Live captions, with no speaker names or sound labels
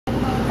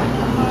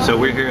So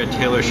we're here at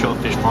Taylor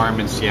Shellfish Farm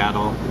in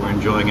Seattle. We're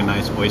enjoying a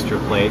nice oyster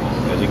plate.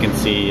 As you can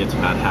see, it's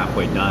about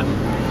halfway done.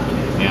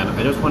 And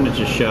I just wanted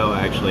to show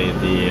actually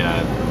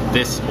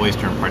this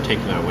oyster in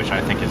particular, which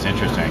I think is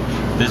interesting.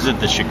 This is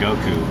the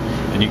Shigoku,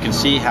 and you can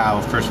see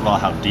how, first of all,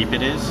 how deep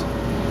it is,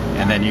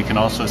 and then you can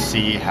also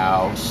see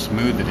how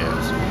smooth it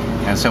is.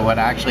 And so what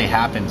actually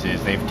happens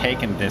is they've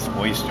taken this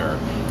oyster,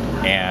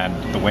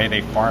 and the way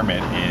they farm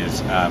it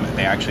is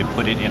they actually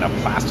put it in a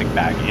plastic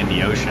bag in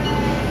the ocean.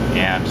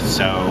 And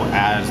so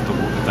as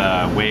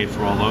the waves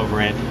roll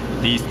over it,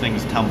 these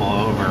things tumble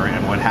over,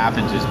 and what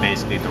happens is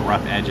basically the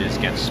rough edges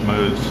get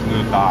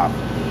smoothed off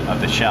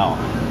of the shell.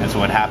 And so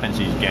what happens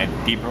is you get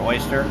deeper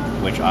oyster,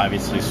 which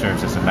obviously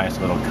serves as a nice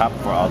little cup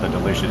for all the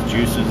delicious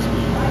juices,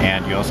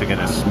 and you also get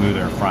a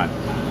smoother front.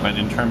 But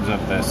in terms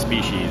of the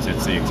species,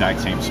 it's the exact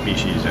same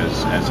species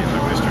as the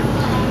other oyster.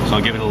 So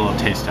I'll give it a little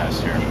taste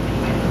test here.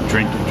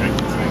 Drink the thing.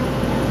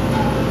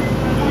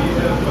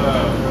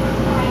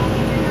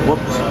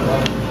 Whoops.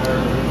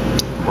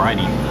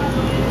 Briny.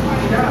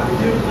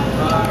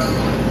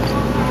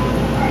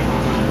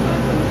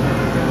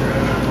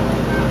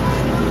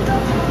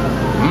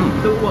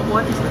 So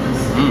what is this?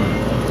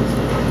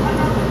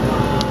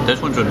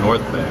 This one's a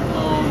North Bay.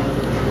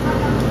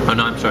 Oh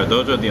no, I'm sorry,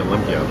 those are the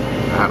Olympia. I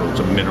had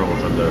some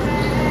minerals in those.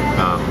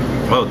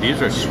 Oh,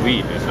 these are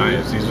sweet and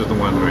nice. These are the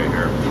ones right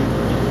here.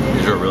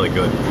 These are really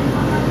good.